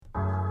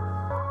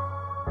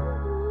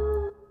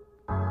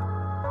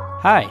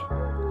Hi,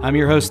 I'm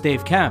your host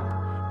Dave Kemp,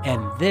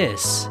 and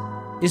this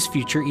is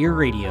Future Ear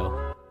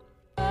Radio.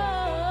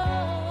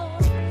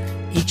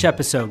 Each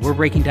episode, we're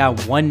breaking down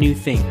one new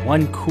thing,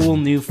 one cool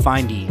new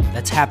finding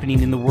that's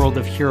happening in the world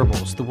of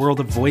hearables, the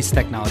world of voice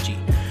technology.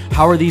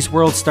 How are these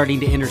worlds starting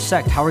to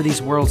intersect? How are these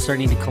worlds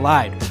starting to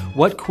collide?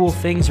 What cool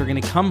things are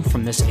going to come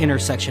from this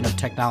intersection of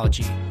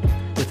technology?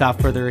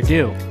 Without further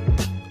ado,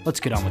 let's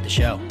get on with the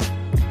show.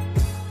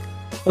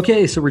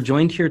 Okay, so we're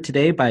joined here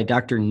today by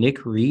Dr.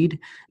 Nick Reed.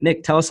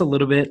 Nick, tell us a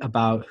little bit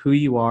about who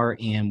you are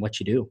and what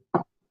you do.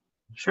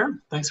 Sure.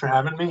 Thanks for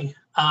having me.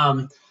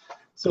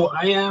 So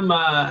I am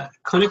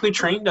clinically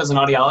trained as an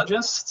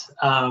audiologist.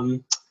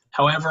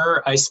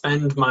 However, I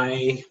spend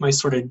my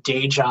sort of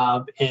day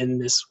job in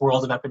this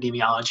world of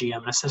epidemiology.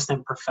 I'm an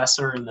assistant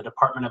professor in the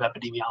Department of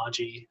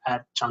Epidemiology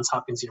at Johns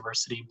Hopkins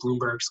University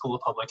Bloomberg School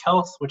of Public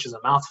Health, which is a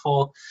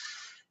mouthful.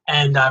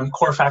 And I'm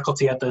core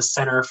faculty at the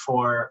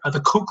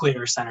the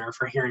Cochlear Center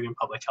for Hearing and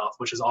Public Health,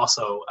 which is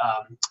also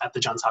at the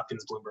Johns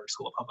Hopkins Bloomberg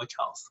School of Public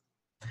Health.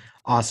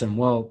 Awesome.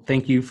 Well,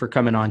 thank you for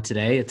coming on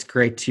today. It's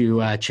great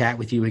to chat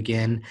with you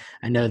again.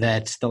 I know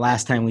that the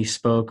last time we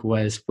spoke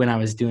was when I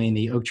was doing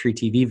the Oak Tree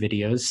TV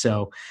videos.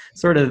 So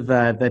sort of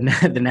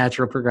the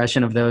natural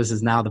progression of those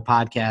is now the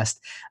podcast.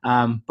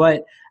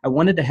 But I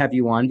wanted to have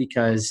you on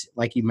because,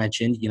 like you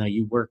mentioned,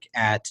 you work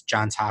at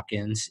Johns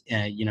Hopkins.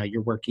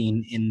 You're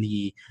working in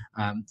the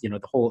the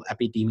whole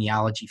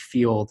epidemiology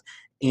field.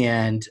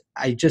 And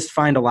I just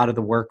find a lot of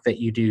the work that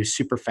you do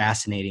super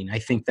fascinating. I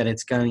think that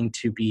it's going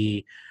to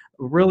be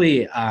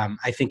really,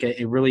 I think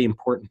a really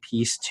important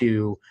piece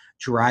to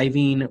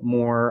driving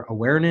more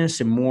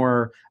awareness and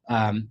more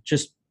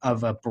just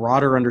of a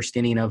broader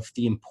understanding of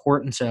the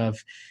importance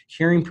of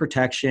hearing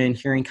protection,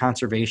 hearing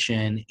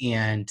conservation,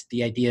 and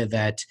the idea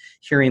that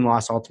hearing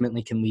loss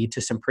ultimately can lead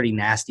to some pretty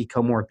nasty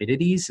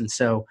comorbidities. And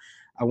so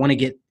I want to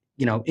get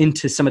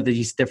into some of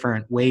these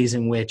different ways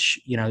in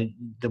which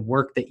the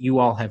work that you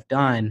all have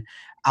done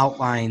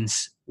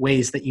outlines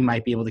ways that you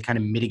might be able to kind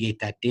of mitigate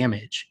that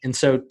damage. And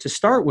so to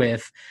start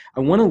with, I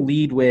want to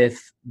lead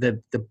with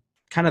the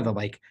kind of the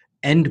like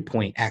end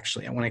point,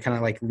 actually. I want to kind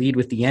of like lead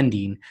with the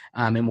ending,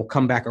 and we'll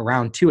come back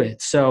around to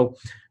it. So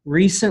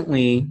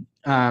recently,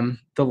 the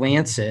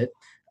Lancet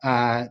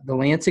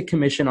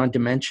Commission on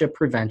Dementia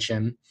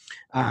Prevention,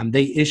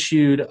 they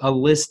issued a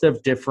list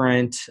of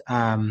different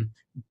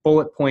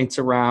bullet points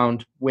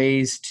around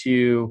ways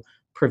to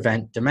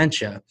prevent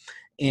dementia.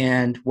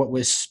 And what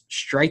was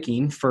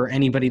striking for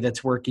anybody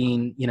that's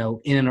working,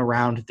 in and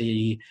around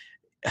the,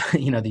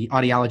 the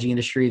audiology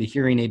industry, the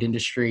hearing aid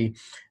industry,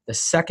 the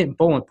second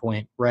bullet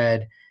point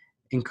read,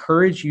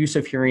 encourage use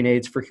of hearing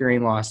aids for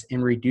hearing loss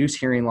and reduce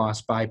hearing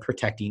loss by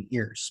protecting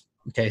ears.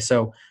 Okay,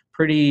 so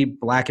pretty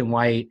black and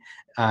white.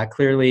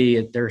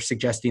 Clearly, they're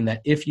suggesting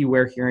that if you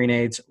wear hearing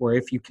aids or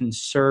if you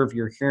conserve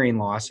your hearing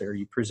loss or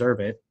you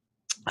preserve it,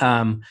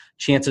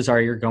 chances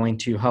are you're going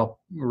to help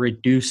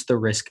reduce the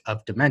risk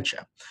of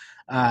dementia.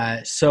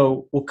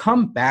 So we'll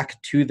come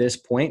back to this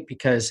point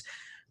because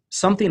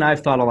something I've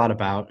thought a lot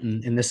about,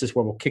 and this is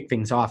where we'll kick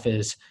things off,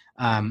 is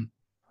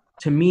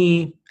to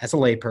me, as a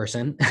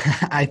layperson,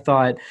 I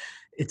thought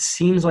it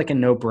seems like a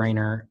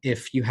no-brainer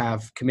if you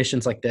have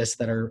commissions like this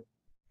that are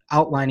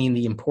outlining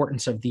the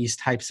importance of these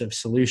types of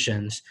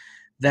solutions,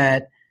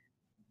 that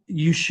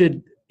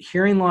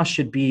hearing loss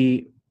should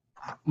be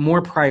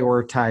more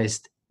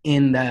prioritized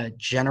in the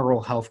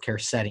general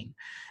healthcare setting.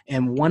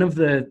 And one of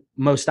the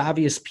most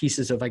obvious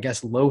pieces of, I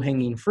guess,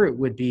 low-hanging fruit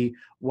would be,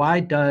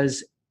 why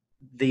does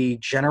the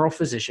general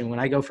physician, when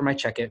I go for my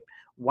checkup,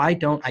 why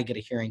don't I get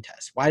a hearing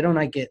test? Why don't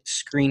I get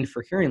screened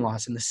for hearing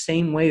loss in the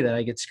same way that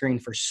I get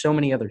screened for so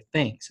many other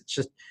things?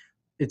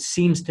 It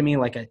seems to me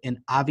like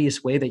an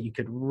obvious way that you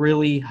could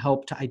really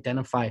help to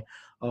identify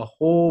a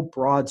whole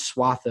broad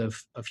swath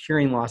of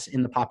hearing loss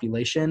in the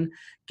population,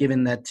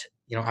 given that,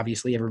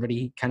 obviously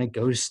everybody kind of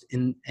goes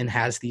in and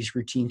has these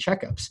routine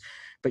checkups.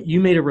 But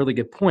you made a really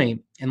good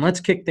point, and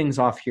let's kick things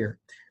off here.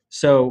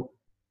 So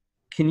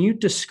can you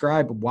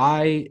describe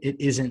why it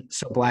isn't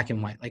so black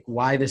and white? Like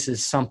why this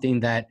is something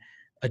that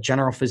a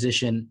general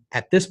physician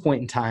at this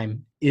point in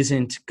time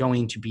isn't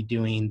going to be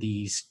doing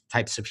these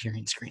types of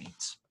hearing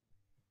screenings?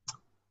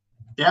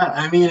 Yeah,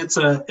 I mean, it's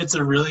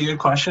a really good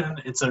question.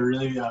 It's a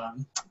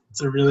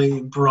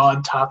really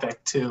broad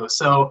topic too.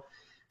 So,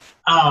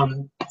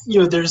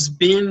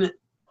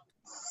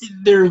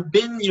 there have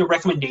been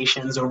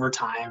recommendations over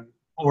time,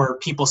 or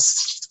people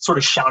sort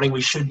of shouting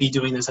we should be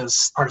doing this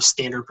as part of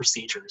standard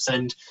procedures.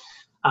 And,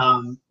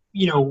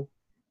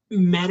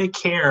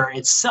 Medicare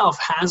itself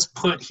has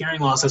put hearing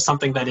loss as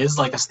something that is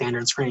like a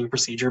standard screening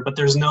procedure, but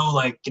there's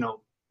no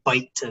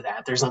bite to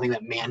that. There's nothing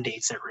that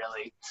mandates it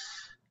really.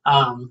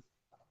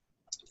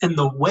 And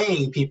the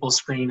way people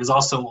screen is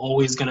also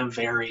always going to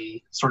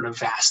vary sort of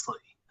vastly.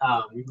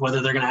 Whether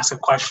they're going to ask a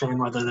question,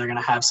 whether they're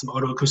going to have some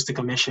otoacoustic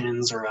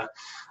emissions or a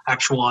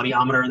actual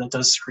audiometer that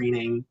does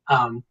screening.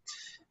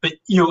 But,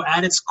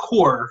 at its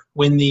core,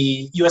 when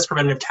the U.S.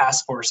 Preventative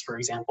Task Force, for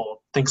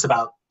example, thinks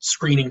about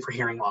screening for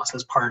hearing loss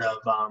as part of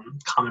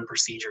common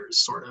procedures,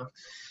 sort of,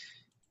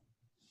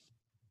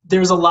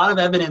 there's a lot of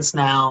evidence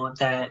now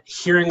that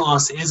hearing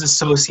loss is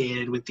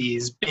associated with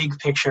these big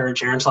picture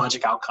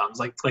gerontologic outcomes,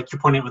 like you're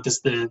pointing out with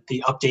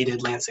the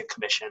updated Lancet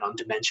Commission on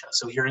dementia.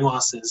 So hearing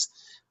loss is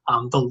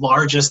the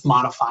largest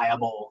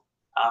modifiable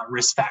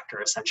risk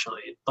factor,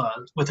 essentially,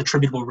 with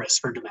attributable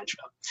risk for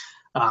dementia.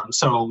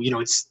 So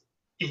it's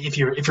if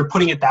you're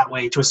putting it that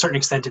way, to a certain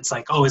extent, it's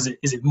like, oh, is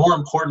it more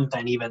important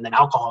than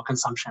alcohol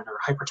consumption or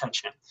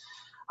hypertension?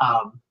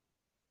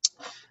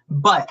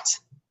 But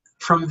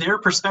from their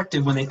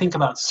perspective, when they think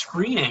about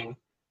screening,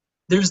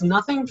 there's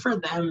nothing for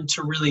them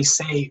to really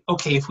say,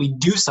 okay, if we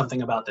do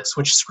something about this,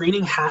 which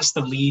screening has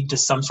to lead to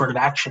some sort of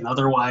action,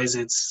 otherwise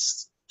it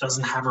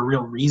doesn't have a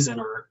real reason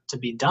or to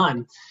be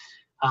done.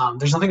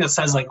 There's nothing that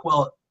says like,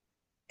 well,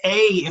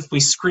 if we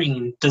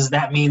screen, does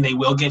that mean they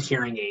will get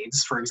hearing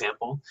aids, for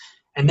example?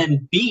 And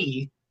then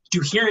B,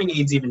 do hearing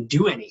aids even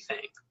do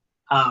anything?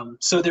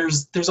 So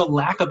there's a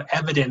lack of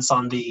evidence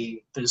on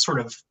the sort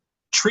of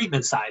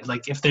treatment side.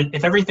 Like if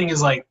everything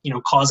is like,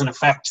 cause and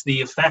effect, the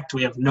effect,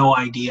 we have no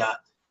idea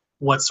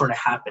what sort of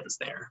happens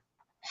there.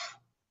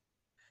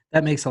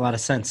 That makes a lot of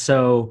sense.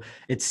 So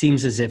it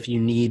seems as if you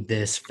need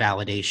this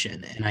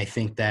validation. And I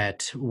think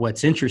that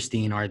what's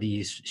interesting are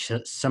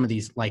some of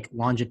these like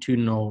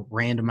longitudinal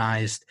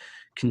randomized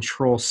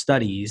control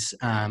studies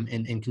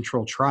and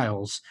control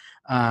trials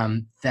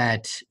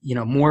that,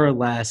 more or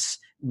less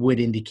would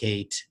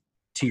indicate,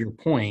 to your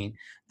point,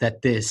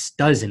 that this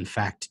does in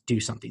fact do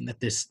something, that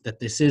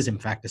this is in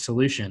fact a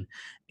solution.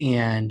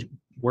 And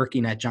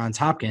working at Johns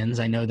Hopkins,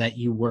 I know that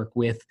you work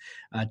with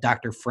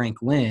Dr.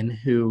 Frank Lin,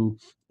 who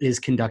is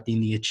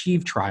conducting the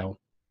ACHIEVE trial,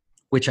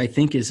 which I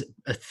think is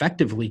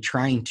effectively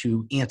trying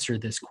to answer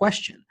this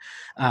question.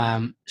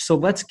 So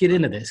let's get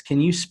into this.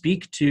 Can you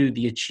speak to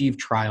the ACHIEVE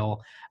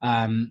trial,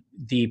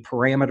 the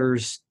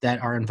parameters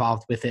that are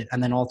involved with it,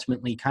 and then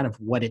ultimately kind of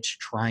what it's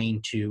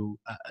trying to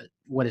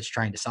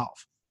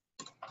solve?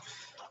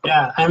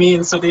 Yeah,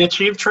 so the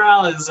ACHIEVE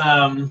trial is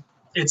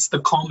it's the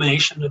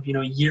culmination of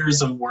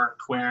years of work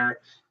where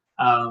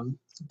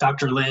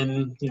Dr.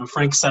 Lin,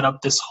 Frank set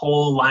up this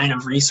whole line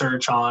of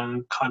research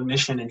on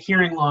cognition and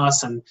hearing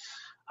loss, and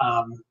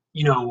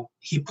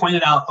he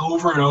pointed out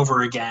over and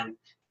over again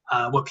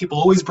what people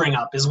always bring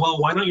up is, well,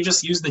 why don't you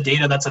just use the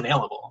data that's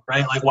available,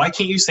 right? Like, why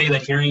can't you say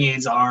that hearing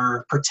aids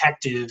are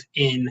protective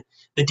in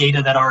the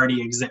data that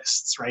already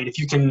exists, right? If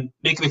you can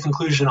make the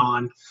conclusion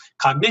on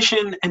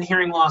cognition and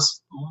hearing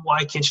loss,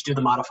 why can't you do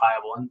the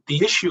modifiable? And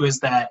the issue is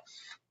that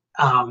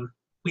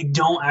we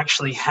don't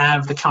actually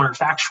have the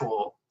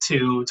counterfactual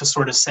to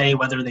sort of say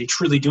whether they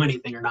truly do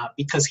anything or not,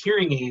 because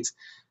hearing aids,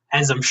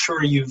 as I'm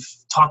sure you've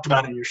talked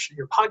about in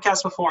your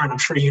podcast before, and I'm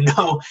sure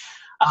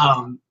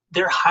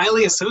they're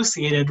highly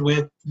associated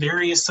with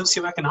various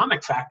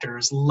socioeconomic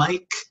factors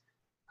like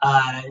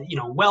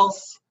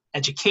wealth,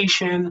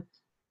 education,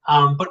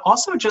 but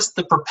also just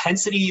the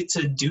propensity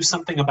to do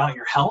something about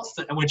your health,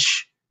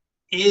 which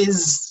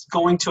is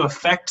going to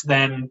affect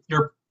then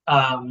your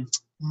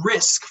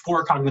risk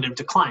for cognitive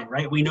decline,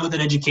 right? We know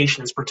that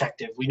education is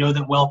protective. We know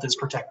that wealth is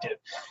protective.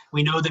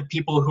 We know that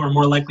people who are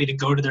more likely to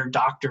go to their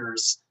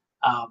doctors,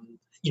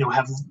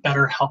 have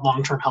better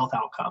long-term health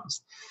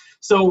outcomes.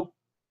 So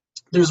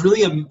there's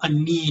really a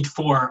need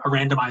for a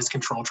randomized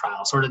control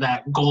trial, sort of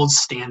that gold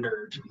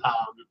standard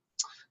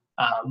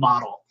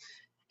model.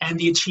 And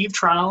the ACHIEVE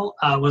trial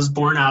was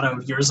born out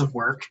of years of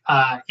work.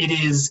 It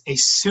is a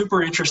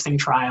super interesting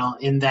trial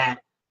in that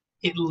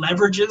it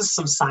leverages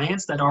some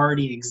science that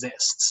already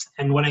exists.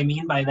 And what I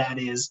mean by that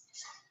is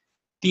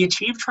the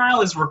ACHIEVE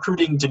trial is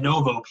recruiting de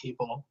novo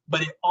people,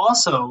 but it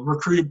also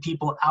recruited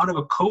people out of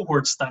a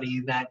cohort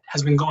study that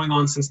has been going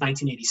on since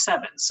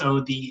 1987.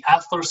 So the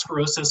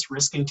atherosclerosis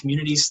risk and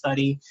community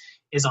study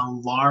is a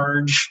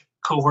large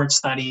cohort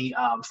study,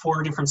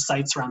 4 different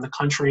sites around the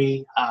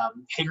country,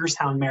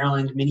 Hagerstown,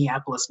 Maryland,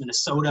 Minneapolis,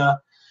 Minnesota,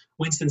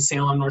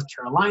 Winston-Salem, North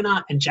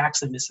Carolina, and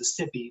Jackson,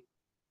 Mississippi.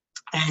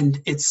 And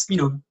it's,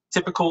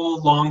 typical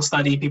long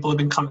study. People have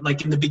been coming,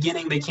 like in the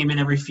beginning, they came in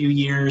every few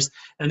years,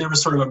 and there was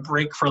sort of a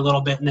break for a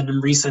little bit. And then in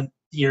recent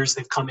years,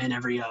 they've come in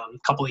every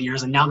couple of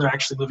years, and now they're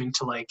actually moving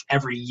to like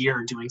every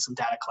year doing some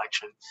data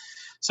collection.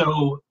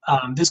 So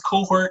this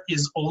cohort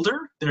is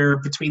older. They're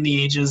between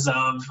the ages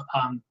of,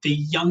 the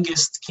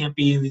youngest can't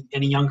be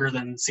any younger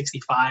than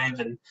 65,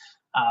 and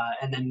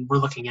then we're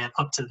looking at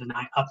up to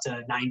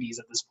 90s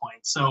at this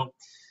point. So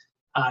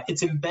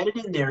it's embedded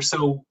in there.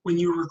 So when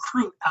you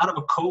recruit out of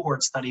a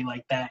cohort study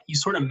like that, you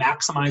sort of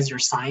maximize your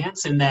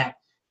science in that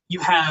you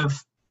have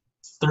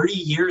 30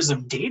 years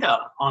of data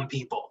on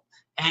people,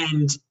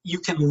 and you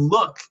can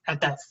look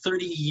at that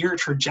 30-year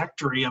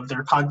trajectory of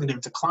their cognitive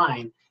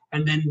decline,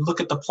 and then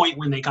look at the point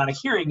when they got a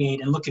hearing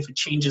aid and look if it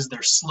changes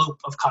their slope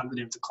of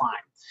cognitive decline.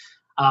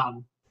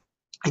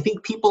 I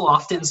think people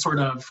often sort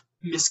of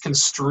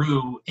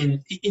misconstrue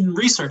in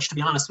research, to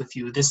be honest with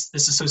you, this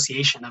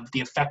association of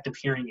the effect of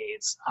hearing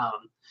aids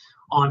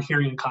on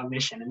hearing and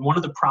cognition. And one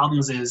of the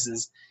problems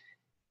is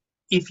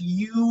if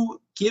you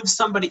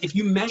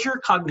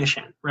measure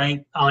cognition,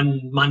 right,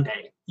 on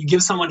Monday, you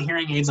give someone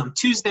hearing aids on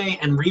Tuesday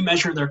and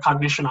remeasure their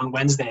cognition on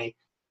Wednesday,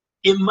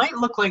 it might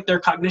look like their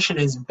cognition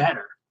is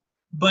better,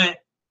 but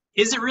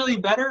is it really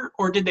better,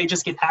 or did they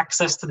just get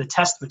access to the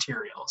test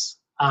materials?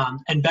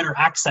 And better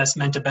access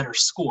meant a better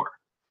score.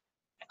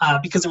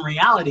 Because in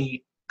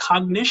reality,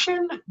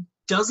 cognition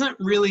doesn't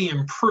really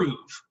improve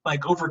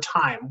like over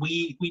time.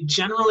 We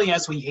generally,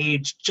 as we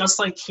age, just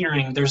like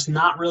hearing, there's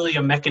not really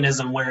a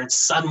mechanism where it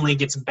suddenly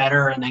gets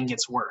better and then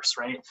gets worse,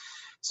 right?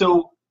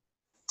 So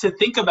to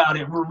think about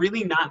it, we're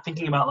really not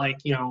thinking about like,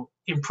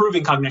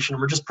 improving cognition.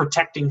 We're just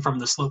protecting from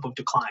the slope of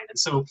decline. And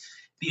so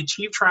the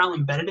ACHIEVE trial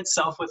embedded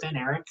itself within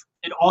ERIC.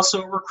 It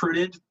also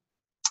recruited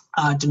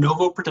de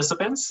novo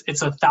participants.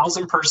 It's a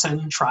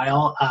 1,000-person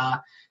trial.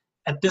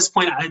 At this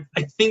point, I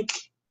think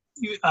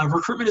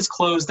recruitment is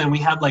closed and we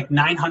have like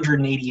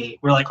 988.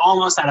 We're like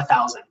almost at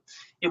 1,000.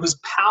 It was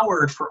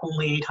powered for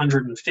only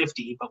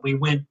 850, but we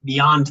went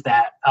beyond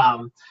that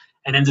and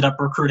ended up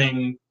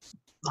recruiting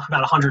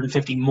about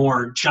 150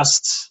 more.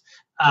 Just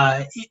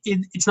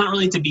it's not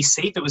really to be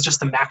safe. It was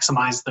just to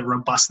maximize the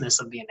robustness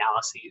of the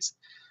analyses.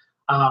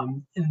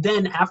 And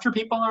then after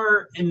people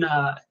are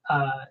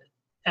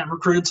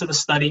recruited to the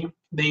study,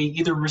 they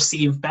either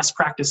receive best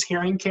practice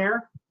hearing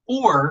care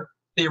or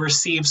they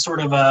receive sort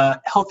of a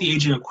healthy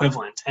aging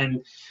equivalent.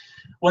 And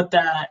what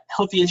that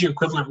healthy aging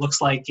equivalent looks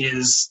like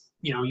is,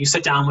 you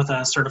sit down with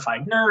a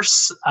certified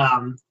nurse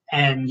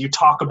and you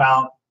talk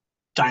about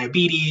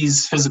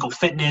diabetes, physical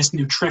fitness,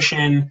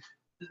 nutrition,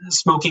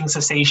 smoking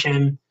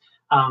cessation.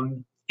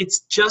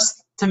 It's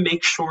just to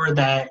make sure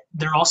that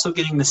they're also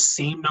getting the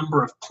same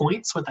number of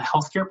points with a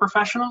healthcare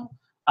professional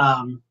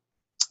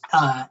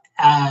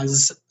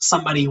as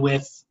somebody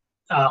with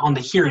on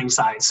the hearing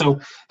side. So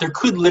there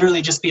could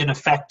literally just be an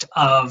effect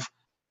of,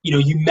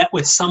 you met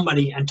with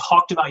somebody and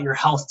talked about your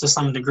health to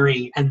some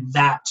degree, and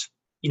that,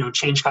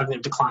 changed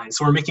cognitive decline.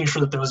 So we're making sure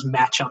that those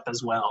match up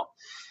as well.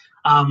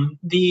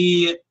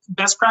 The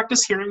best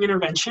practice hearing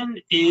intervention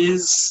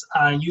is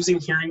using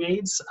hearing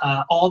aids.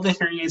 All the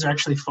hearing aids are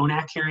actually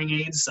Phonak hearing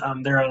aids.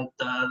 They're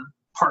the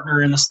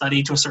partner in the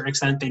study to a certain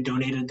extent. They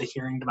donated the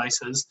hearing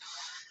devices.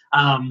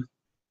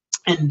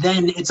 And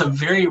then it's a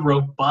very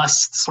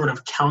robust sort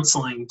of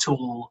counseling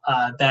tool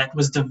that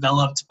was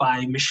developed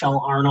by Michelle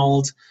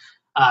Arnold,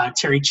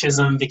 Terry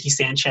Chisholm, Vicky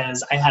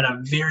Sanchez. I had a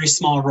very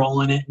small role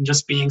in it and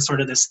just being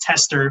sort of this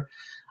tester.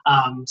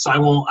 So I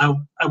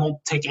won't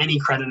take any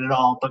credit at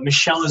all, but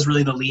Michelle is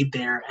really the lead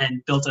there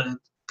and built a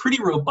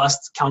pretty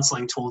robust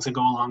counseling tool to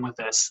go along with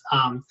this.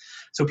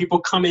 So people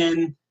come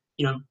in,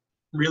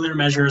 Wheeler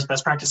measures,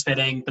 best practice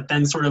fitting, but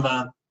then sort of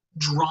a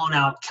drawn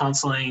out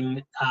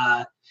counseling,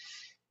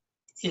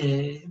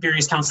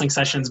 various counseling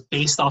sessions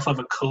based off of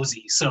a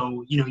COSI.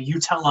 So, you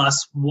tell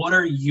us what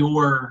are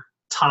your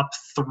top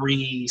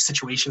 3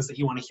 situations that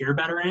you want to hear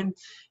better in,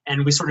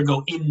 and we sort of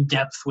go in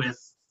depth with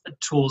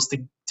tools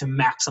to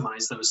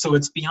maximize those. So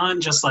it's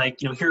beyond just like,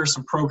 here are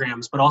some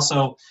programs, but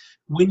also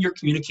when you're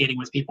communicating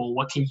with people,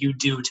 what can you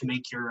do to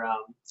make your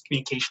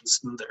communication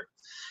smoother?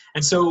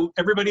 And so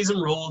everybody's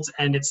enrolled,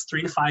 and it's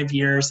 3 to 5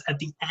 years. At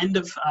the end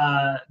of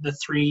the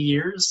 3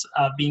 years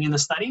of being in the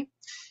study,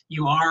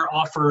 you are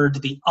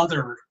offered the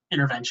other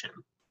intervention.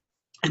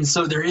 And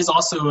so there is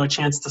also a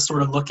chance to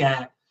sort of look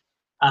at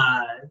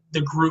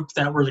the group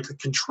that were the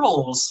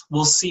controls.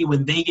 We'll see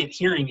when they get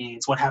hearing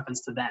aids, what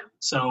happens to them.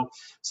 So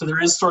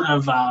there is sort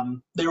of,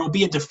 there will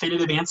be a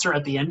definitive answer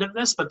at the end of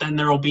this, but then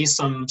there will be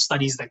some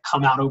studies that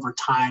come out over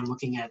time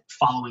looking at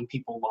following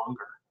people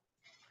longer.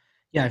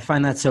 Yeah, I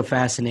find that so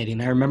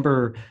fascinating. I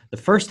remember the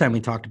first time we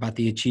talked about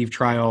the ACHIEVE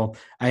trial,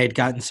 I had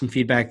gotten some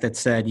feedback that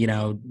said,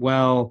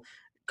 well,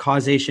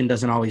 causation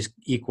doesn't always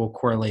equal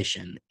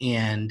correlation.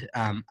 And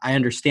I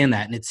understand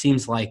that. And it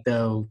seems like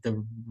though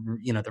the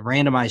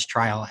randomized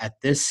trial at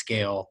this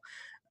scale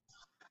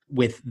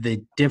with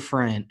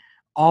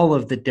all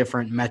of the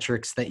different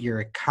metrics that you're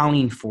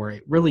accounting for,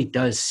 it really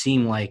does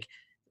seem like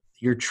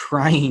you're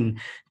trying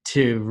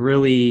to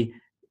really,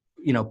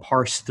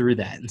 parse through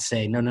that and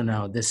say,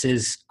 no, this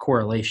is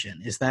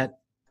correlation.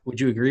 Would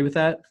you agree with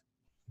that?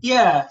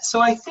 Yeah, so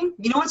I think,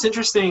 what's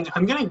interesting,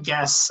 I'm going to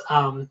guess,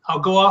 I'll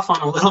go off on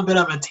a little bit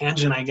of a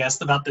tangent, I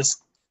guess, about this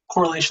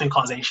correlation and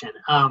causation.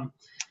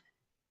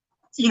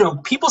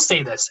 People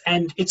say this,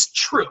 and it's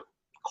true.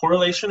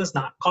 Correlation is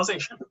not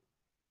causation.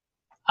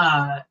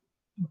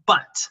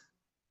 But,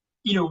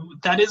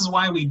 that is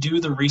why we do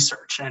the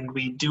research, and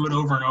we do it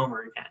over and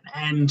over again.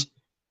 And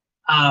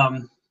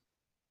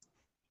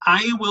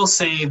I will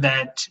say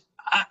that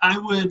I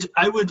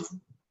would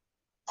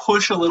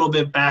push a little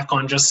bit back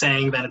on just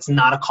saying that it's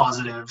not a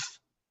causative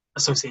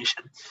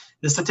association.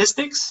 The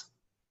statistics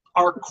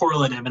are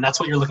correlative, and that's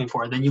what you're looking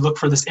for. Then you look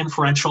for this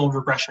inferential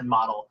regression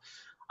model.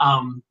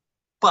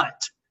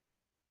 But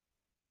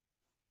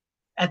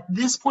at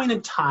this point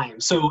in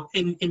time, so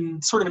in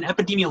sort of an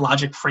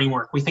epidemiologic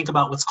framework, we think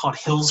about what's called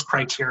Hill's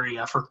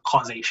criteria for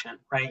causation,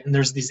 right? And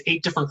there's these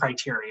 8 different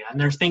criteria. And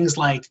there are things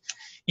like,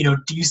 do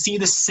you see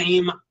the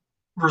same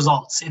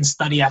results in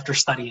study after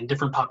study in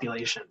different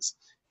populations?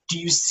 Do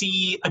you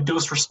see a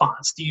dose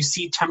response? Do you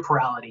see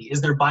temporality?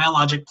 Is there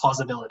biologic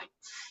plausibility?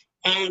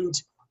 And,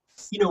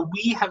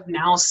 we have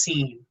now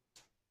seen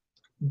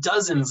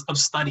dozens of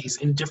studies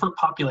in different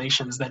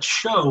populations that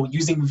show,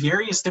 using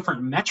various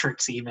different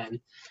metrics even,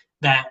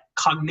 that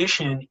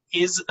cognition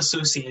is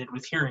associated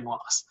with hearing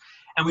loss.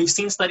 And we've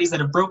seen studies that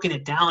have broken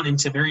it down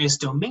into various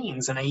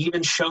domains, and they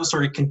even show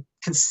sort of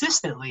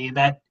consistently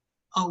that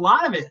a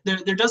lot of it,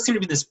 there does seem to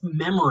be this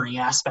memory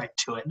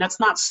aspect to it. And that's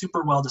not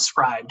super well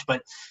described,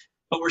 but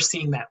we're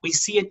seeing that. We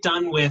see it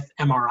done with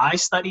MRI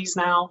studies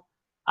now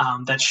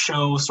that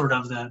show sort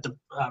of the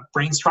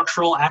brain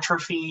structural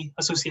atrophy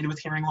associated with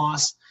hearing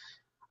loss.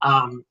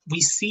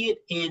 We see it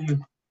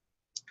in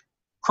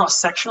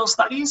cross-sectional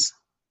studies,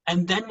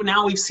 and then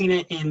now we've seen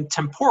it in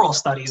temporal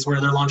studies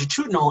where they're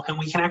longitudinal, and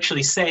we can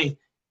actually say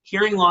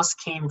hearing loss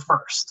came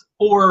first,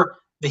 or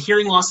the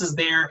hearing loss is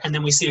there, and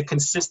then we see a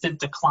consistent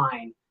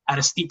decline at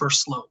a steeper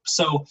slope.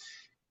 So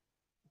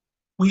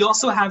we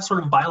also have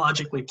sort of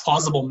biologically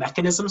plausible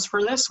mechanisms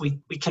for this. We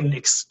can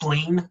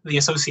explain the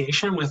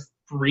association with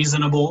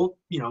reasonable,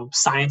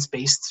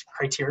 science-based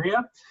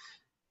criteria.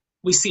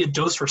 We see a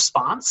dose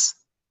response.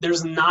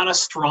 There's not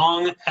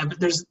strong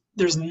evidence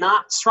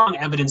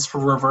for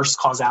reverse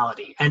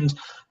causality. And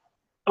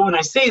when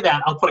I say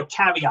that, I'll put a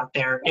caveat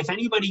there. If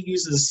anybody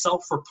uses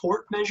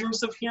self-report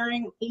measures of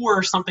hearing,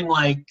 or something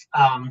like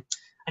an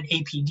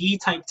APD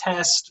type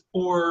test,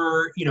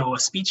 or a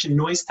speech and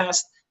noise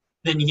test,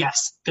 then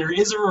yes, there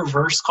is a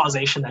reverse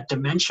causation that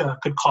dementia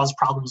could cause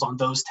problems on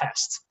those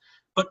tests.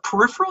 But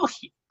peripheral,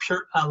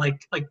 pure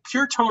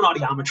tone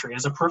audiometry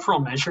as a peripheral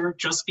measure,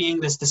 just being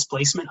this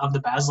displacement of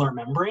the basilar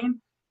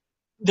membrane,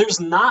 there's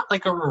not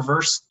like a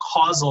reverse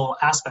causal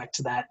aspect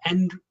to that.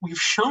 And we've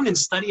shown in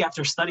study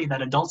after study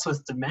that adults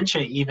with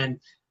dementia,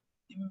 even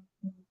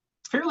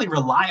fairly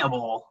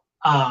reliable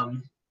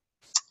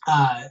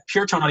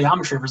pure tone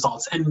audiometry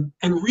results. And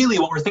really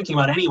what we're thinking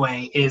about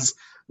anyway is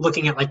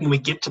looking at like when we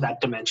get to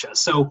that dementia.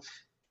 So,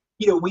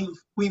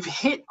 we've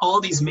hit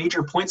all these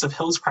major points of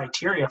Hill's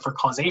criteria for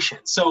causation.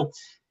 So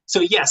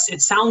yes,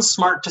 it sounds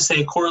smart to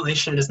say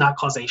correlation is not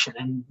causation,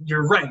 and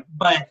you're right,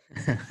 but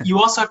you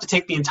also have to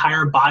take the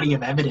entire body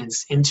of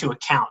evidence into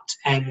account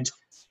and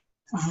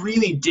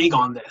really dig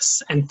on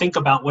this and think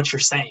about what you're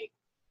saying.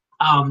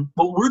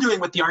 What we're doing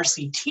with the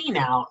RCT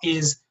now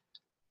is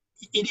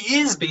it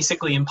is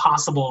basically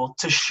impossible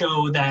to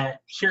show that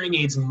hearing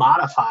aids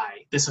modify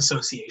this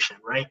association,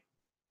 right?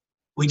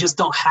 We just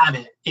don't have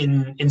it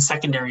in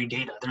secondary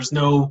data. There's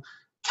no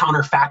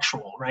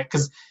counterfactual, right?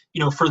 Because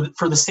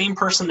for the same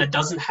person that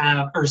doesn't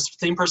have, or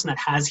same person that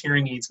has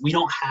hearing aids, we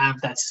don't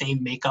have that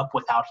same makeup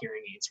without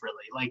hearing aids,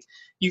 really. Like,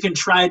 you can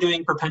try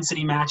doing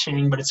propensity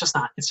matching, but it's just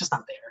not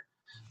there.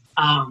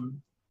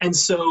 And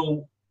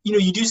so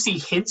you do see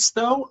hints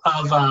though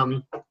of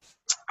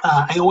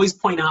I always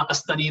point out a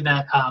study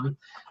that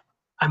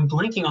I'm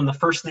blanking on the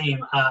first name.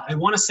 I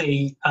want to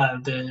say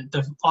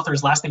the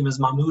author's last name is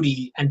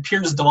Mahmoudi, and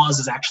Piers Dawes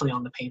is actually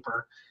on the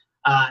paper.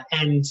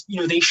 And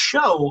they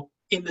show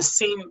in the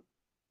same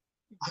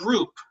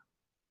group,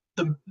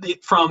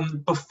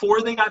 from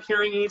before they got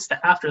hearing aids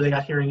to after they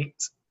got hearing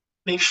aids,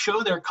 they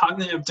show their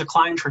cognitive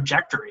decline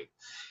trajectory.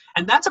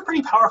 And that's a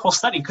pretty powerful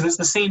study because it's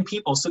the same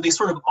people. So they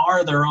sort of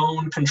are their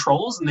own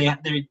controls, and they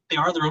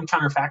are their own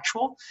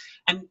counterfactual.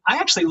 And I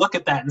actually look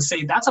at that and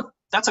say, that's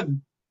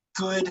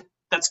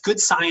good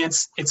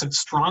science. It's a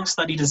strong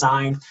study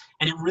design,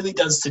 and it really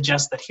does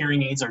suggest that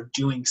hearing aids are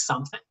doing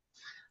something.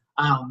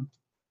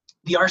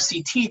 The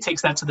RCT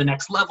takes that to the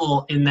next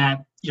level in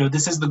that,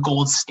 this is the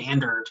gold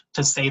standard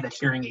to say that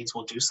hearing aids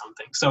will do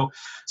something. So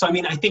I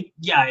mean, I think,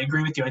 yeah, I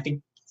agree with you. I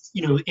think,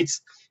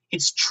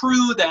 it's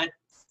true that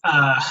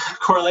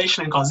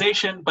correlation and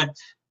causation, but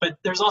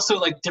there's also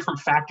like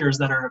different factors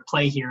that are at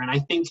play here. And I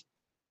think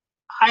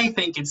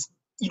it's,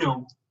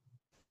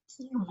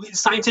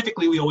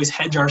 scientifically we always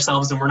hedge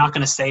ourselves, and we're not going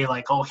to say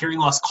like, oh, hearing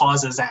loss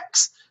causes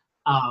X.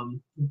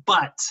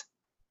 But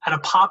at a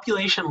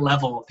population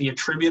level, the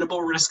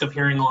attributable risk of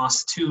hearing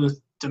loss to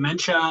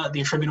dementia,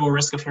 the attributable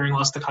risk of hearing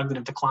loss to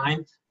cognitive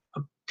decline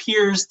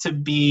appears to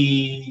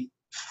be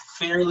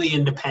fairly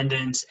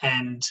independent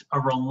and a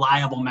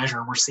reliable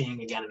measure we're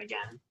seeing again and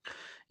again.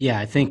 Yeah,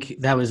 I think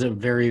that was a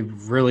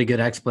really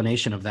good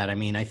explanation of that. I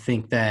mean, I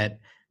think that,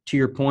 to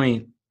your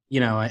point,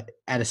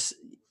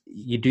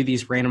 you do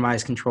these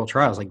randomized control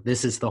trials, like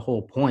this is the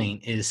whole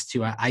point, is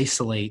to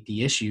isolate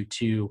the issue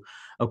to,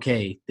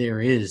 okay, there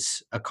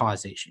is a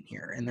causation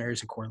here and there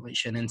is a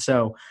correlation. And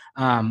so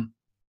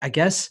I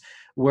guess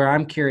where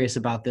I'm curious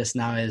about this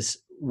now is,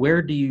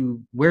 where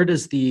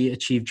does the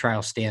ACHIEVE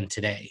trial stand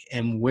today,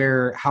 and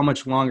how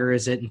much longer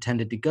is it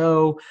intended to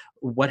go?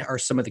 What are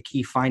some of the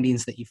key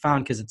findings that you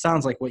found? Because it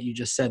sounds like what you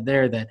just said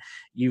there, that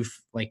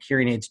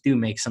hearing aids do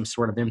make some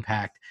sort of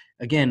impact.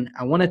 Again,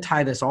 I want to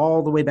tie this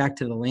all the way back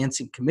to the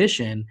Lancet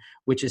Commission,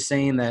 which is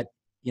saying that,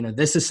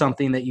 this is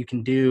something that you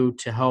can do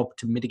to help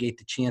to mitigate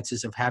the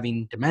chances of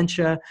having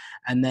dementia.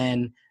 And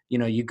then,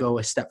 you go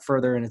a step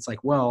further and it's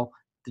like, well,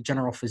 the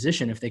general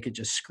physician, if they could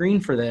just screen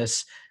for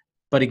this.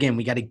 But again,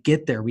 we got to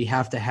get there. We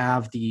have to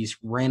have these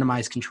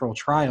randomized control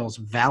trials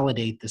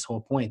validate this whole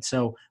point.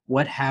 So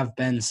what have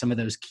been some of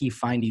those key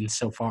findings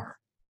so far?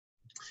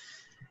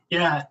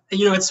 Yeah,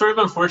 it's sort of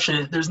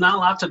unfortunate. There's not a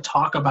lot to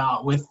talk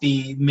about with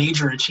the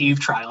major Achieve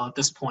trial at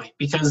this point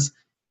because,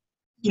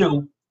 you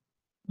know,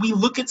 we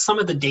look at some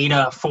of the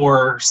data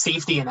for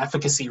safety and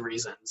efficacy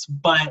reasons,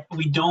 but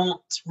we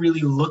don't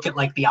really look at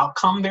like the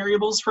outcome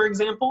variables, for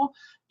example,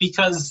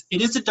 because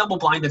it is a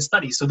double-blinded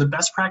study. So the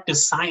best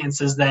practice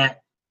science is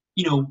that,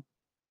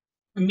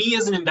 me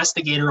as an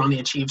investigator on the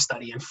Achieve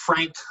study, and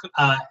Frank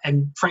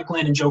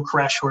Lin and Joe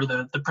Koresh, who are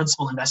the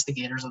principal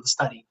investigators of the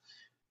study,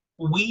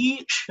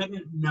 we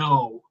shouldn't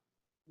know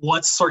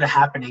what's sort of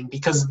happening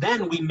because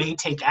then we may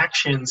take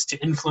actions to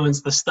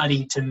influence the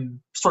study to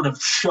sort of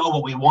show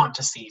what we want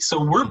to see.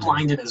 So we're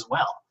blinded as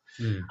well.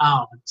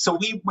 So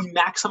we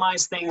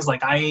maximize things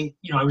like I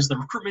was the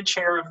recruitment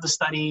chair of the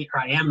study,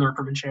 or I am the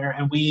recruitment chair,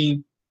 and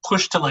we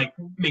push to like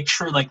make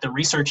sure like the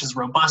research is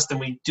robust and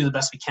we do the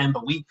best we can,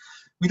 but we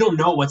don't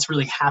know what's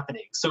really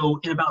happening. So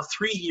in about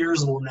 3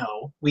 years, we'll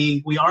know.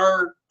 We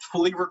are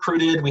fully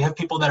recruited. We have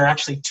people that are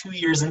actually 2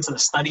 years into the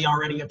study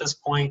already at this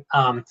point,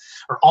 or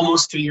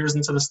almost 2 years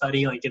into the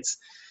study. Like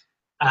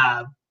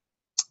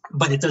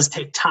but it does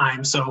take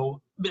time.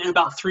 So in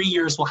about 3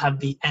 years, we'll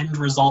have the end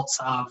results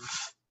of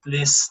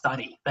this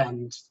study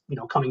and,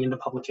 coming into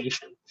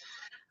publication.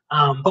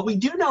 But we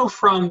do know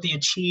from the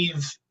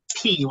Achieve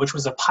P, which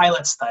was a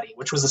pilot study,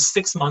 which was a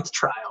 6-month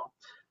trial,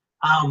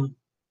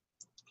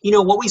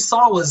 what we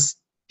saw was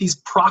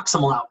these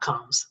proximal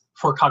outcomes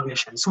for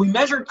cognition. So we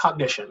measured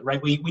cognition,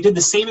 right? We did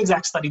the same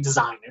exact study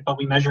design, but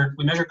we measured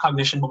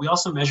cognition, but we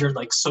also measured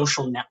like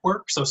social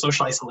network, so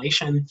social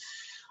isolation.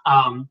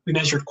 We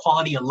measured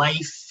quality of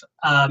life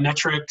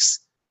metrics,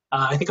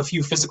 I think a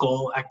few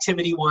physical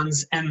activity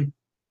ones. And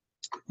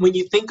when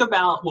you think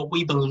about what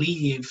we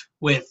believe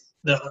with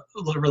the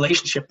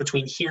relationship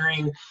between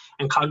hearing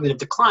and cognitive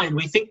decline,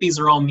 we think these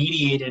are all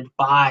mediated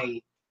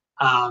by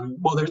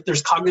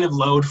there's cognitive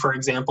load, for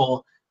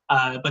example,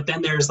 but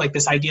then there's like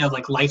this idea of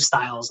like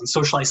lifestyles and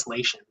social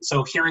isolation.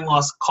 So hearing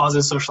loss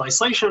causes social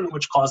isolation,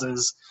 which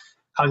causes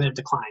cognitive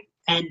decline.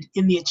 And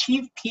in the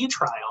Achieve P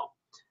trial,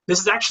 this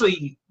is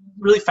actually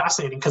really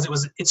fascinating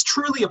because it's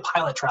truly a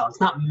pilot trial. It's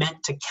not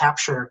meant to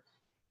capture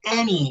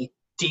any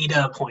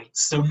data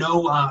points. So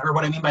or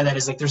what I mean by that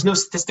is like there's no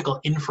statistical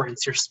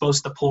inference you're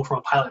supposed to pull from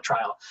a pilot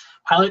trial.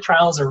 Pilot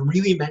trials are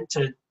really meant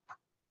to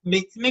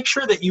make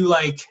sure that you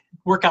like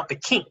work out the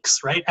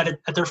kinks, right?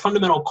 At their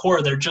fundamental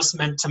core, they're just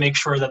meant to make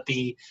sure that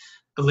the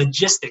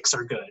logistics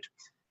are good.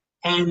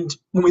 And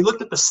when we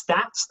looked at the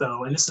stats,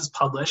 though, and this is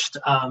published,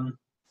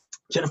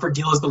 Jennifer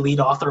Deal is the lead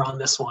author on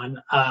this one,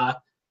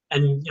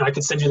 and I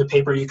could send you the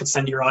paper. You could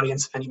send to your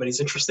audience if anybody's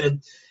interested.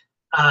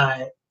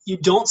 You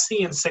don't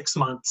see in 6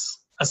 months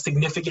a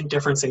significant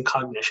difference in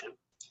cognition.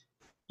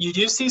 You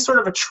do see sort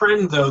of a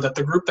trend, though, that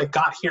the group that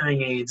got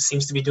hearing aids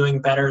seems to be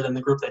doing better than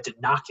the group that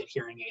did not get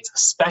hearing aids,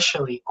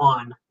 especially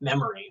on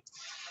memory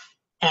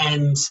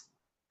and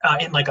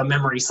in like a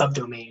memory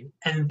subdomain.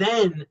 And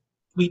then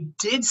we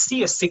did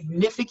see a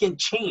significant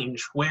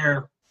change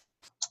where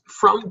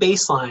from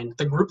baseline,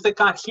 the group that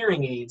got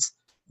hearing aids,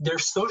 their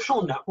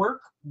social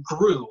network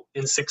grew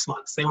in 6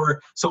 months.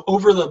 So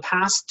over the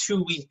past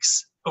 2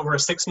 weeks, over a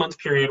 6-month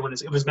period when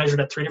it was measured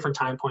at 3 different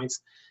time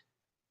points,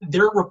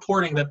 they're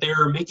reporting that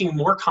they're making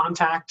more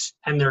contact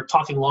and they're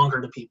talking longer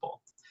to people.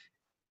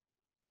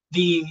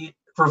 The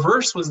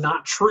reverse was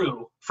not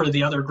true for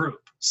the other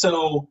group.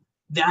 So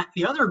that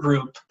the other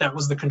group that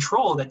was the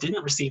control that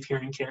didn't receive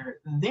hearing care,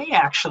 they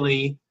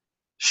actually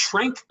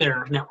shrank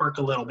their network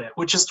a little bit,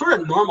 which is sort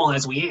of normal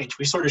as we age.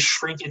 We sort of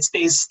shrink, it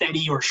stays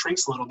steady or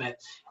shrinks a little bit.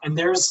 And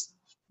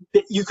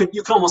you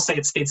could almost say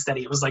it stayed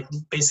steady. It was like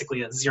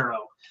basically a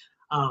 0.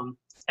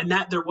 And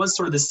that there was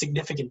sort of this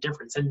significant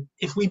difference. And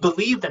if we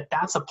believe that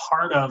that's a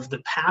part of the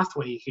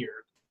pathway here,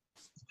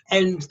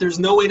 and there's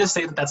no way to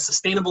say that that's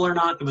sustainable or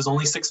not, it was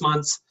only 6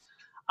 months.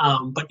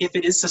 But if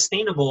it is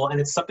sustainable and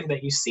it's something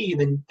that you see,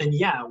 then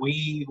yeah,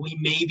 we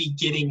may be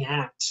getting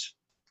at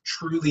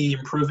truly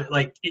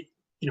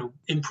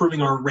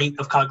improving our rate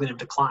of cognitive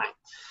decline.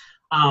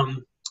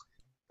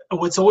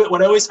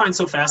 What I always find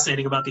so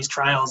fascinating about these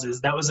trials is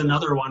that was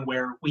another one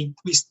where we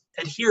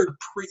adhered,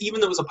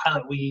 even though it was a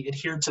pilot, we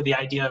adhered to the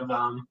idea of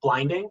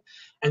blinding.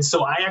 And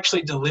so I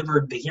actually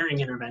delivered the hearing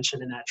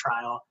intervention in that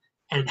trial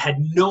and had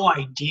no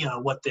idea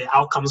what the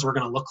outcomes were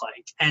going to look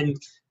like. And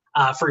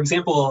for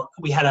example,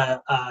 we had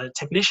a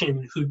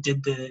technician who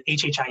did the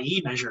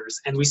HHIE measures,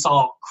 and we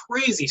saw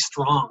crazy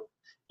strong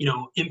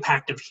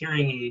impact of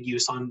hearing aid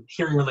use on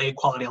hearing-related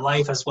quality of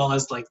life, as well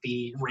as like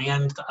the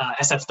RAND,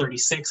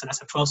 SF36 and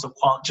SF12, so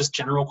just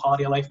general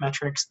quality of life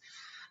metrics.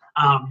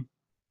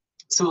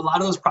 So a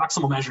lot of those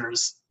proximal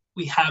measures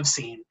we have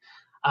seen.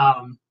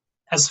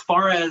 As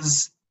far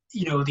as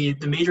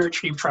the major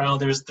Achieve trial,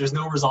 there's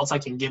no results I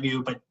can give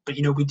you, but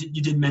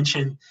you did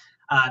mention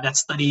that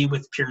study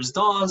with Piers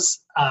Dawes.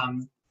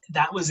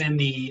 That was in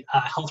the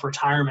health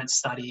retirement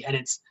study, and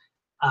it's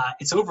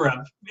over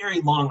a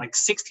very long, like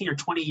 16 or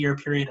 20 year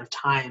period of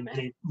time, and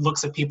it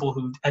looks at people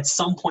who at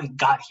some point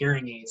got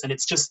hearing aids, and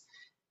it's just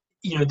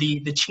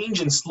the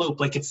change in slope,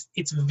 like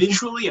it's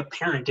visually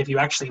apparent if you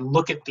actually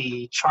look at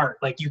the chart.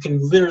 Like you can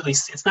literally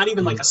see, it's not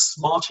even like a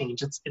small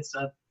change. It's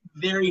a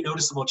very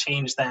noticeable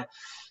change that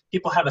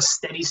people have a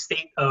steady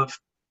state of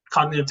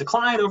cognitive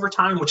decline over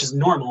time, which is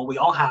normal. We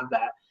all have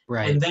that.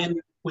 Right. And then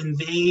when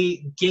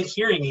they get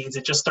hearing aids,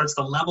 it just starts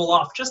to level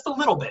off just a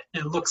little bit.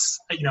 It looks,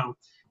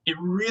 it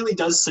really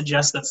does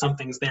suggest that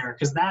something's there,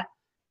 because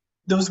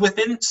those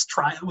within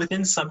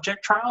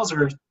subject trials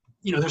are,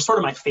 they're sort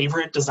of my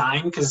favorite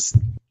design, because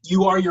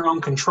you are your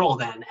own control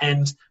then.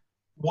 And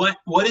what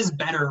is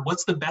better?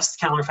 What's the best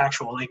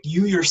counterfactual? Like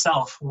you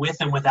yourself, with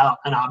and without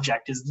an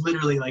object, is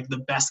literally like the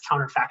best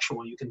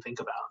counterfactual you can think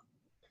about.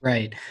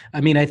 Right.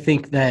 I mean, I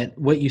think that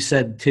what you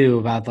said too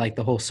about like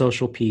the whole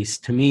social piece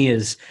to me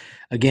is,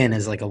 again,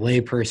 as like a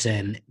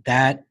layperson,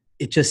 that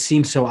it just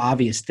seems so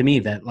obvious to me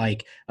that,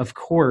 like, of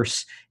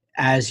course,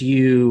 as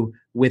you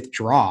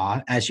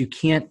withdraw, as you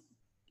can't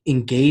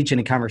engage in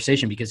a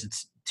conversation because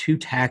it's too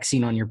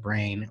taxing on your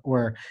brain,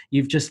 or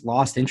you've just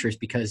lost interest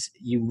because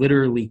you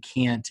literally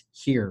can't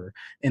hear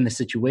in the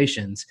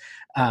situations,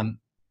 and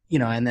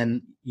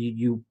then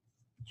you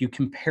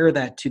compare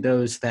that to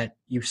those that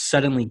you've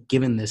suddenly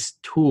given this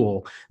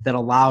tool that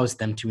allows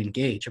them to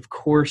engage. Of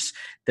course,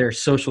 their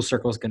social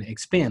circle is going to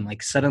expand.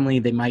 Like suddenly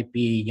they might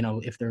be,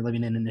 if they're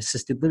living in an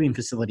assisted living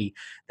facility,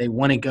 they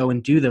want to go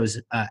and do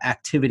those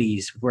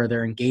activities where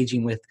they're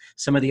engaging with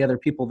some of the other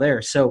people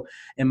there. So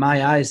in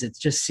my eyes, it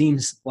just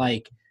seems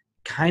like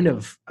kind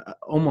of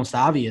almost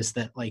obvious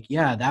that, like,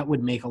 yeah, that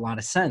would make a lot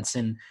of sense.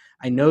 And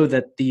I know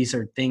that these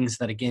are things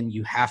that, again,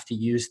 you have to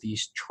use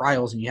these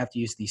trials and you have to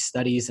use these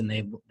studies, and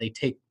they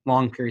take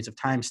long periods of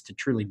times to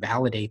truly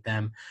validate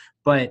them.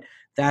 But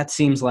that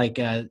seems like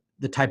the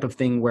type of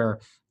thing where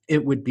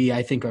it would be,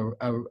 I think,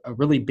 a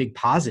really big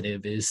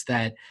positive is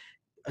that,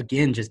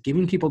 again, just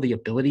giving people the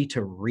ability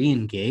to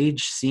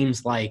re-engage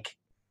seems like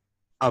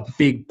a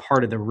big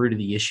part of the root of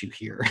the issue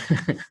here.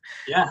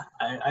 Yeah,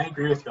 I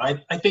agree with you.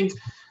 I think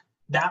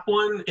that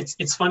one,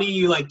 it's funny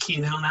you like keyed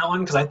in on that one,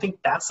 because I think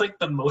that's like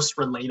the most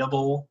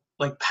relatable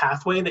like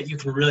pathway that you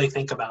can really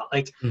think about.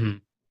 Like, Mm-hmm.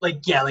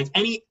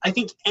 I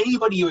think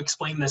anybody you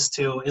explain this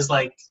to is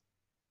like,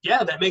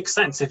 yeah, that makes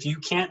sense. If you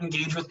can't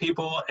engage with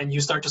people and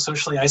you start to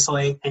socially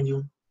isolate and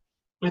you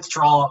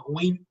withdraw,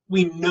 we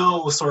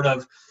know sort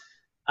of,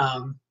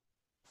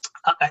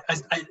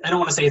 I don't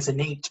want to say it's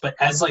innate, but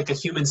as like a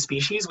human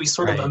species, we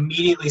sort of Right.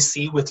 immediately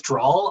see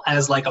withdrawal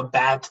as like a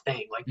bad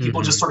thing. Like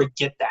people just Mm-hmm. sort of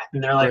get that,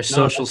 and they're We're a like,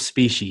 no, social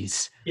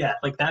species. yeah,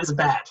 like that is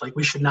bad. Like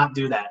we should not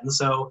do that. And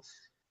so,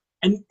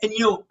 and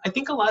I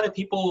think a lot of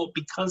people,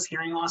 because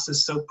hearing loss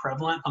is so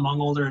prevalent among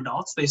older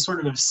adults, they sort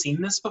of have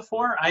seen this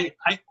before. I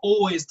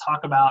always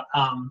talk about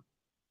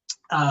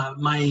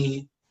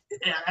my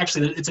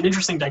actually, it's an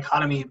interesting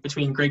dichotomy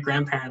between great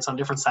grandparents on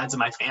different sides of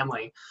my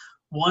family.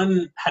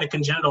 One had a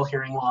congenital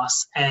hearing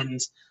loss and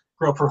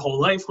grew up her whole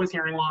life with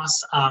hearing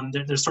loss.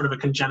 There's sort of a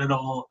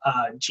congenital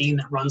gene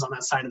that runs on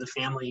that side of the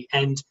family,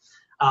 and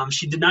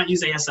she did not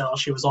use ASL.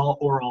 She was all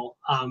oral,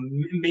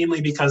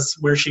 mainly because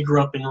where she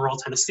grew up in rural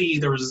Tennessee,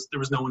 there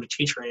was no one to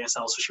teach her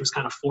ASL, so she was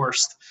kind of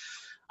forced,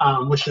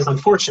 which is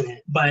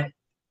unfortunate. But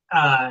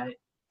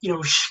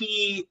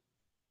she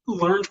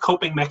learned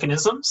coping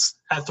mechanisms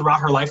throughout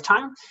her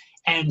lifetime,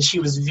 and she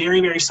was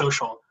very, very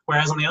social.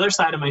 Whereas on the other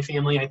side of my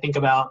family, I think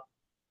about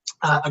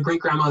a great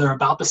grandmother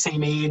about the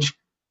same age,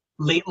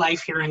 late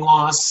life hearing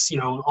loss,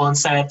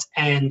 onset,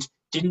 and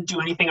didn't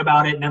do anything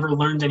about it, never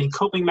learned any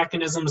coping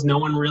mechanisms. No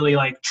one really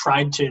like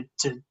tried to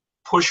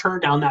push her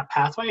down that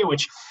pathway,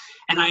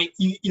 and I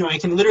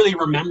can literally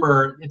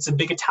remember, it's a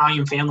big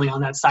Italian family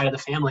on that side of the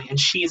family, and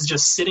she is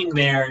just sitting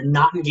there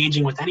not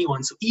engaging with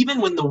anyone. So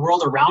even when the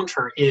world around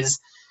her is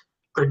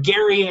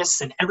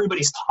gregarious and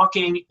everybody's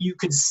talking, you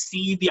could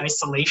see the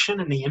isolation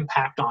and the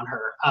impact on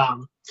her.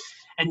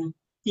 And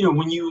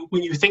when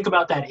you think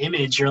about that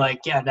image, you're like,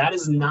 yeah, that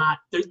is not,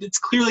 it's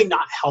clearly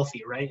not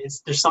healthy, right?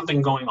 There's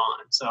something going on.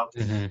 So,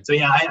 Mm-hmm. so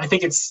yeah, I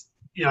think it's,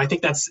 I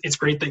think it's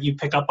great that you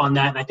pick up on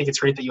that. And I think it's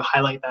great that you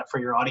highlight that for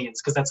your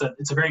audience, because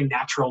it's a very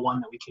natural one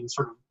that we can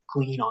sort of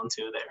glean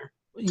onto there.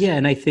 Yeah,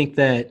 and I think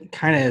that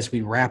kind of as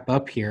we wrap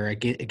up here, I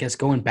guess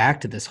going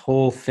back to this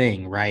whole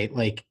thing, right?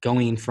 Like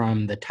going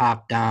from the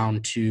top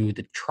down to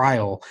the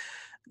trial,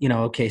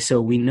 okay,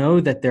 so we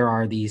know that there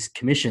are these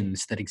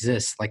commissions that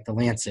exist, like the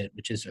Lancet,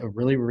 which is a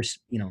really,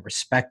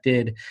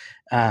 respected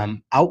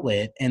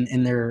outlet,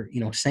 and they're,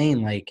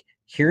 saying like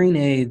hearing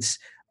aids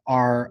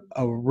are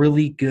a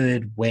really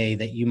good way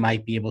that you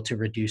might be able to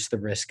reduce the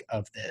risk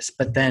of this.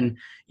 But then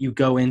you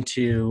go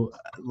into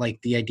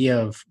like the idea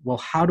of, well,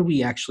 how do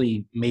we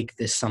actually make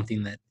this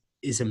something that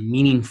is a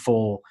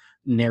meaningful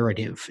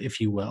narrative,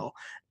 if you will?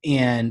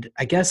 And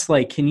I guess,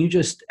 like, can you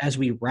just, as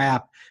we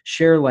wrap,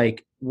 share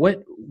like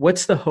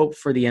what's the hope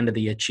for the end of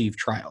the Achieve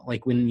trial?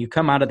 Like when you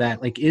come out of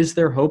that, like, is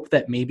there hope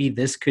that maybe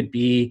this could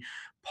be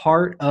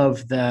part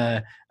of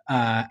the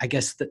I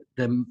guess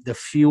the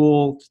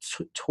fuel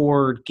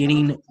toward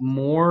getting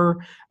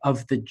more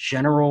of the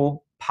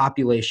general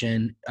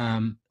population,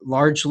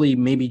 largely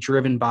maybe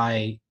driven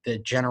by the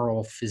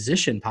general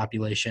physician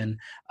population,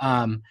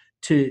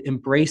 to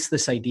embrace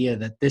this idea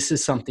that this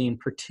is something,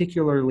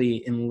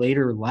 particularly in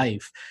later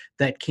life,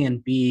 that can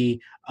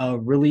be a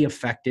really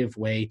effective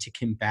way to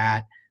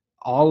combat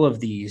all of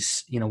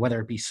these,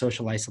 whether it be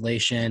social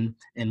isolation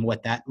and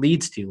what that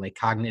leads to, like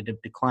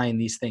cognitive decline,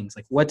 these things.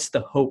 Like, what's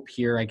the hope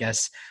here, I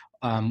guess,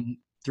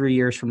 3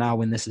 years from now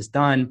when this is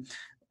done?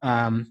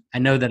 I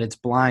know that it's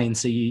blind,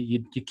 so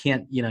you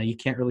can't, you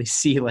can't really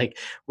see like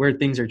where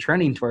things are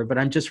trending toward, but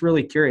I'm just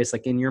really curious,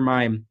 like in your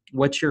mind,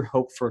 what's your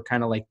hope for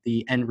kind of like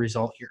the end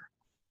result here?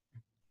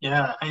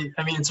 Yeah,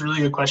 I mean, it's a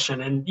really good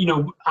question. And,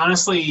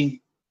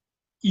 honestly,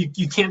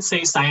 you can't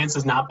say science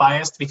is not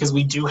biased, because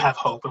we do have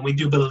hope and we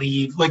do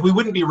believe, like, we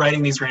wouldn't be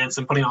writing these grants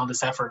and putting all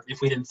this effort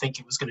if we didn't think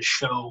it was going to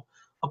show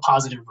a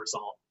positive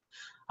result.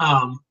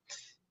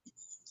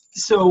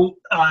 So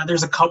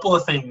there's a couple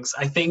of things.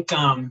 I think,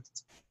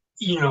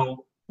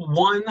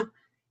 one,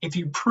 if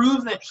you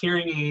prove that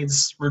hearing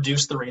aids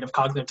reduce the rate of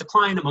cognitive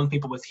decline among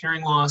people with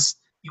hearing loss,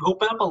 you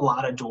open up a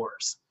lot of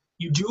doors.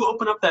 You do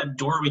open up that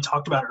door we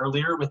talked about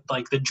earlier with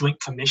like the Joint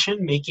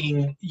Commission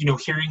making,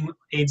 hearing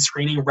aid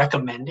screening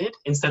recommended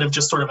instead of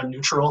just sort of a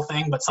neutral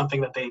thing, but something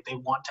that they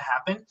want to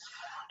happen.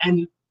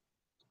 And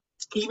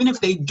even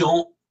if they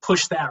don't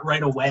push that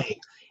right away,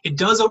 it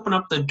does open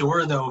up the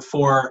door though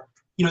for,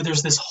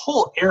 there's this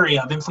whole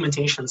area of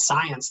implementation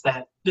science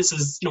that this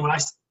is, what I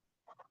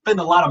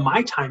spend a lot of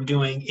my time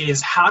doing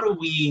is how do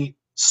we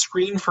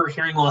screen for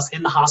hearing loss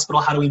in the hospital?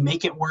 How do we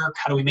make it work?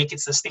 How do we make it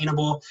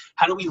sustainable?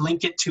 How do we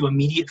link it to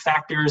immediate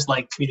factors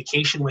like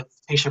communication with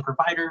patient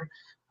provider,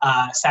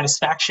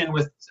 satisfaction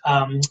with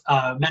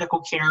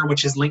medical care,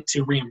 which is linked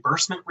to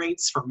reimbursement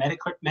rates for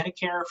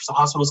Medicare, so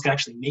hospitals can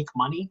actually make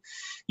money.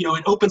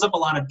 It opens up a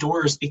lot of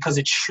doors because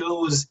it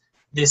shows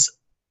this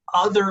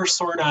other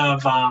sort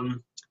of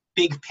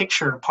big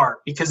picture part.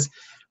 Because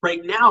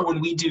right now, when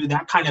we do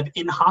that kind of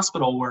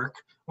in-hospital work,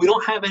 we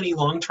don't have any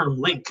long-term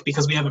link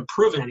because we haven't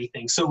proven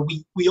anything. So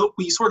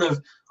we sort of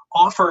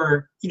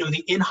offer,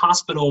 the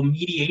in-hospital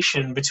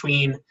mediation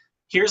between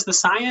here's the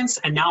science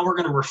and now we're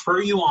going to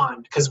refer you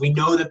on because we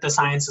know that the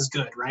science is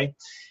good, right?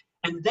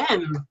 And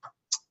then,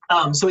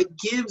 so it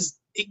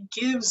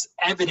gives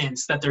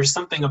evidence that there's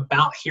something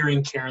about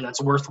hearing care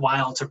that's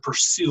worthwhile to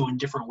pursue in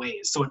different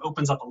ways. So it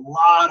opens up a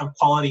lot of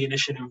quality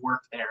initiative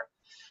work there.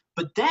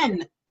 But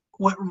then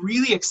what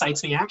really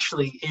excites me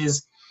actually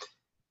is,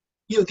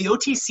 the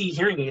OTC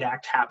Hearing Aid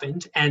Act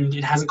happened and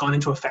it hasn't gone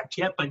into effect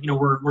yet, but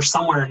we're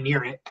somewhere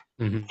near it.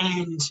 Mm-hmm.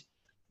 And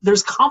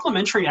there's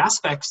complementary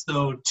aspects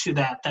though to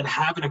that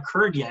haven't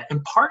occurred yet.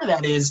 And part of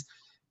that is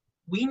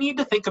we need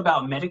to think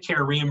about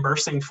Medicare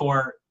reimbursing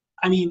for,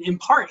 in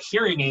part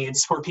hearing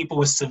aids for people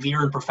with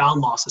severe and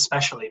profound loss,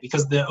 especially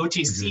because the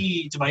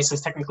OTC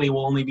devices technically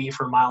will only be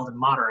for mild and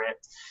moderate.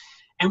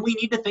 And we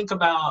need to think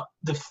about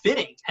the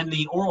fitting and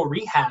the oral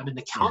rehab and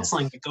the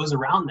counseling that goes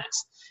around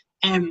this.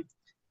 And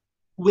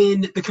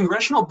when the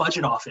Congressional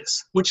Budget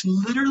Office, which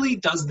literally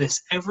does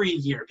this every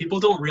year,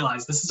 people don't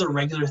realize this is a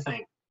regular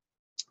thing.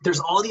 There's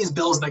all these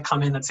bills that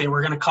come in that say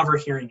we're going to cover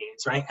hearing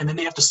aids, right? And then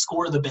they have to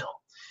score the bill.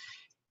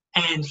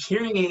 And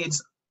hearing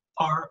aids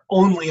are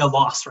only a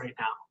loss right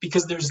now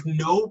because there's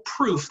no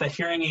proof that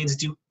hearing aids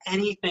do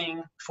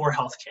anything for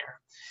healthcare.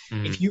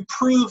 If you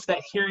prove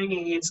that hearing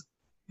aids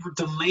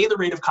delay the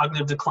rate of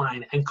cognitive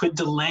decline and could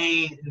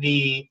delay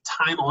the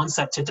time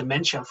onset to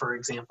dementia, for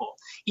example,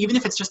 even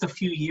if it's just a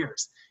few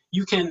years,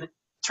 you can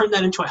turn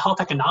that into a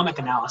health economic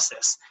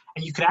analysis.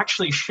 And you could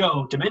actually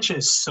show dementia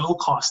is so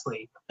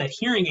costly that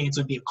hearing aids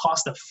would be a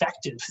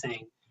cost-effective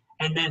thing.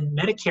 And then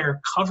Medicare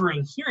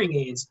covering hearing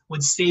aids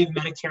would save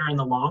Medicare in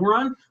the long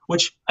run,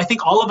 which I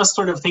think all of us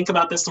sort of think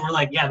about this and we're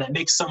like, yeah, that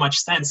makes so much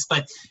sense.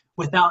 But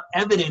without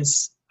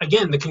evidence,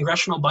 again, the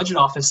Congressional Budget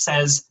Office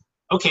says,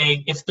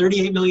 okay, if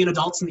 38 million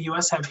adults in the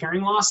US have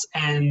hearing loss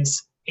and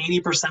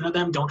 80% of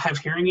them don't have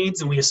hearing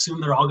aids and we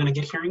assume they're all going to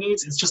get hearing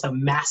aids, it's just a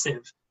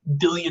massive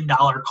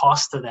billion-dollar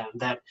cost to them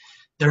that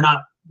they're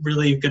not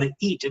really going to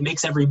eat. It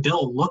makes every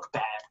bill look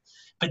bad.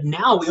 But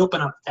now we open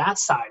up that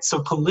side.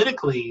 So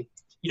politically,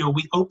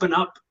 we open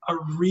up a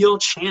real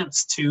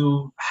chance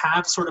to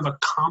have sort of a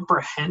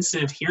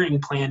comprehensive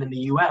hearing plan in the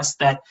US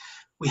that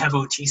we have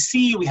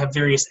OTC, we have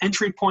various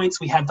entry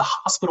points, we have the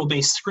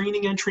hospital-based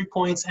screening entry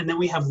points, and then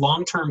we have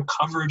long-term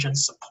coverage and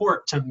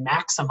support to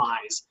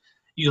maximize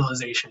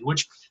utilization,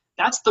 which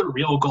that's the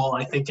real goal,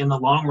 I think, in the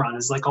long run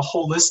is like a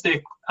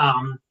holistic,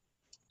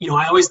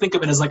 I always think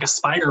of it as like a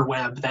spider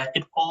web that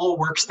it all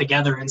works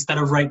together instead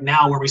of right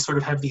now where we sort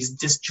of have these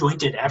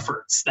disjointed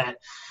efforts that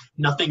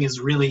nothing is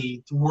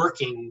really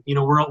working.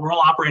 We're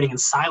all operating in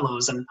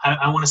silos, and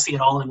I want to see it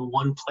all in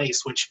one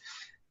place, which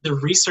the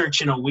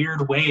research in a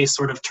weird way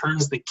sort of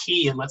turns the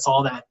key and lets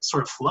all that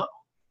sort of flow.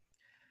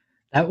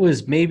 That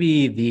was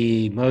maybe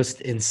the most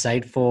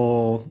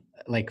insightful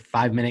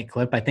 5-minute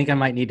clip. I think I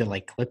might need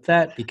to clip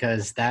that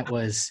because that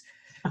was,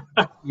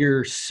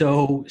 you're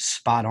so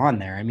spot on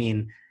there.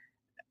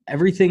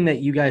 Everything that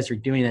you guys are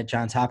doing at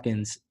Johns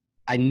Hopkins,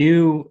 I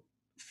knew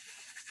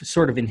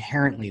sort of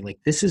inherently,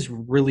 this is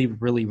really,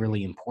 really,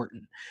 really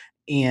important.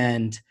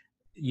 And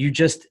you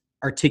just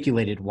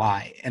articulated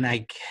why. And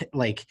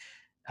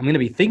I'm going to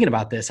be thinking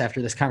about this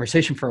after this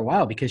conversation for a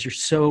while, because you're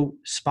so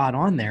spot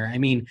on there. I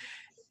mean,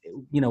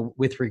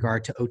 with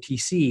regard to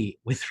OTC,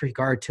 with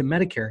regard to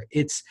Medicare,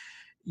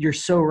 you're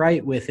so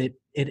right with it.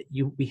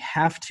 We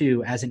have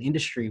to, as an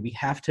industry, we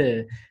have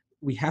to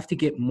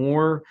get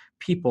more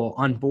people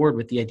on board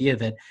with the idea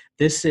that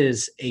this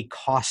is a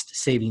cost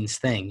savings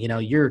thing.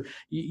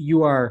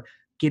 You are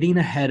getting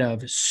ahead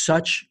of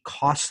such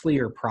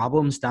costlier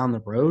problems down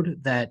the road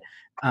that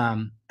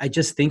I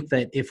just think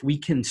that if we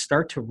can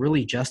start to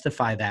really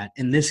justify that,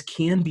 and this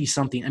can be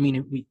something, I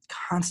mean, we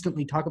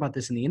constantly talk about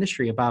this in the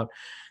industry about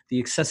the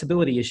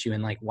accessibility issue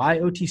and like why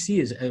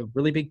OTC is a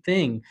really big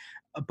thing.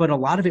 But a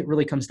lot of it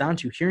really comes down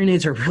to hearing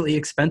aids are really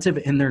expensive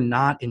and they're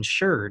not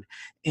insured.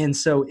 And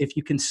so if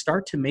you can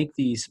start to make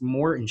these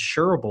more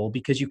insurable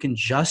because you can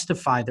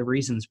justify the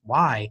reasons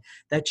why,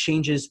 that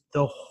changes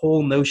the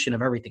whole notion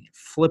of everything. It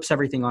flips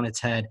everything on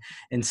its head.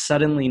 And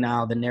suddenly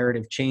now the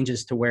narrative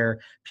changes to where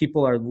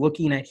people are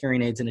looking at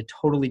hearing aids in a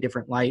totally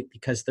different light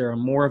because they're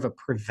more of a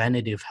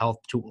preventative health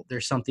tool.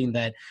 There's something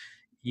that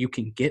you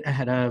can get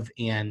ahead of.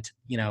 And,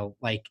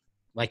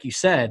 like you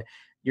said,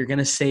 you're going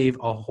to save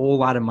a whole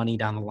lot of money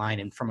down the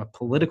line. And from a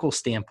political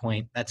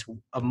standpoint, that's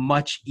a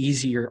much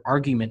easier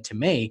argument to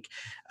make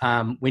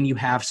when you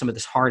have some of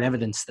this hard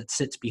evidence that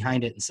sits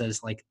behind it and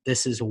says, like,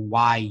 this is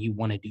why you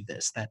want to do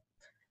this. That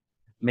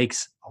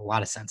makes a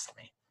lot of sense to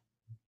me.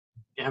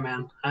 Yeah,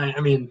 man.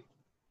 I mean,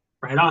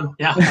 right on.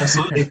 Yeah,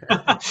 absolutely.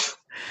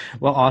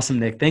 Well, awesome,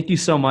 Nick. Thank you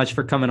so much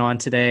for coming on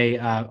today.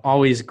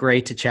 Always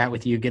great to chat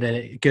with you, get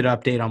a good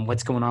update on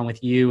what's going on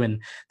with you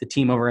and the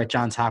team over at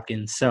Johns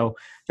Hopkins. So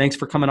thanks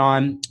for coming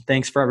on.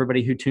 Thanks for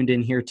everybody who tuned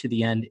in here to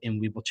the end,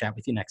 and we will chat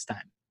with you next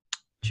time.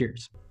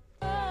 Cheers.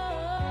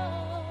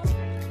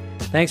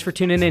 Thanks for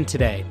tuning in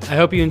today. I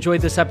hope you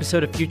enjoyed this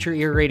episode of Future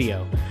Ear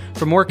Radio.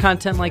 For more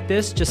content like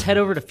this, just head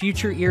over to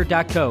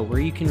futureear.co, where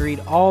you can read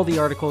all the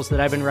articles that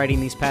I've been writing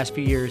these past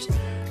few years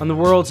on the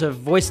worlds of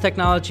voice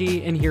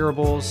technology and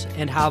hearables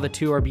and how the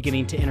two are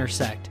beginning to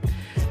intersect.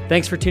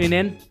 Thanks for tuning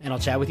in, and I'll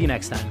chat with you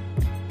next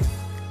time.